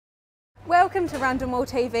Welcome to Rundle Mall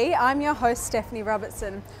TV. I'm your host Stephanie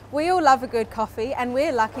Robertson. We all love a good coffee and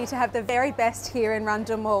we're lucky to have the very best here in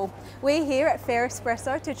Rundle Mall. We're here at Fair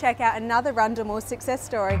Espresso to check out another Rundle Mall success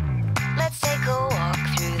story. Let's take a walk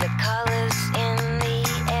through the colours in the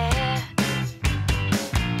air.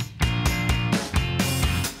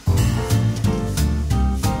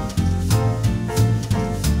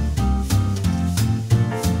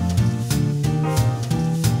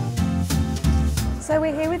 So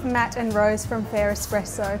we're here with Matt and Rose from Fair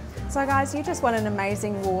Espresso. So guys, you just won an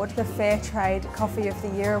amazing award, the Fair Trade Coffee of the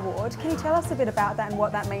Year Award. Can you tell us a bit about that and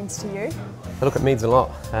what that means to you? Look, it means a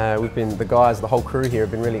lot. The whole crew here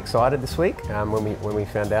have been really excited this week when we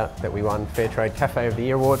found out that we won Fair Trade Cafe of the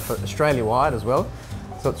Year Award for Australia-wide as well.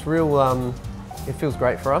 So it's real, it feels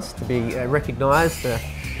great for us to be recognised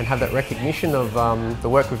and have that recognition of the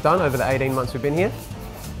work we've done over the 18 months we've been here.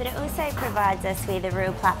 But it also provides us with a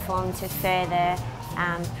real platform to further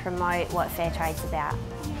promote what Fair Trade's about.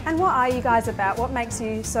 And what are you guys about? What makes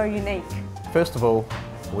you so unique? First of all,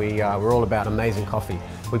 we're all about amazing coffee.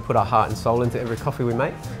 We put our heart and soul into every coffee we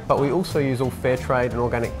make, but we also use all fair trade and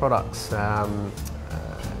organic products,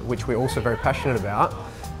 which we're also very passionate about.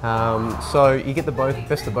 So you get the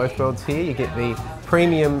best of both worlds here. You get the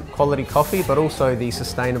premium quality coffee, but also the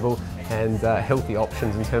sustainable and healthy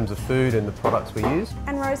options in terms of food and the products we use.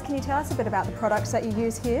 And Rose, can you tell us a bit about the products that you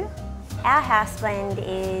use here? Our house blend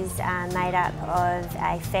is made up of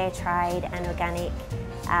a fair trade and organic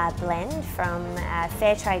blend from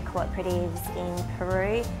fair trade cooperatives in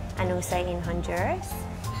Peru and also in Honduras.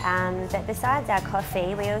 But besides our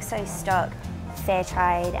coffee, we also stock fair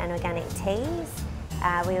trade and organic teas.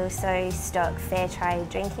 We also stock fair trade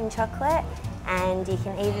drinking chocolate, and you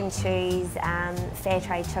can even choose fair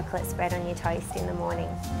trade chocolate spread on your toast in the morning.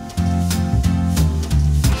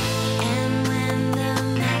 And when the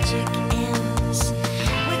magic ends,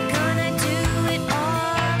 we're gonna do it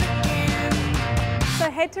all again. So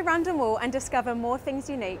head to Rundle Mall and discover more things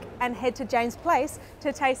unique, and head to James Place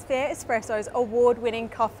to taste Fair Espresso's award-winning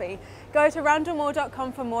coffee. Go to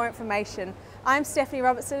rundlemall.com for more information. I'm Stephanie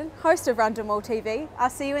Robertson, host of Rundle Mall TV. I'll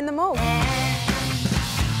see you in the mall.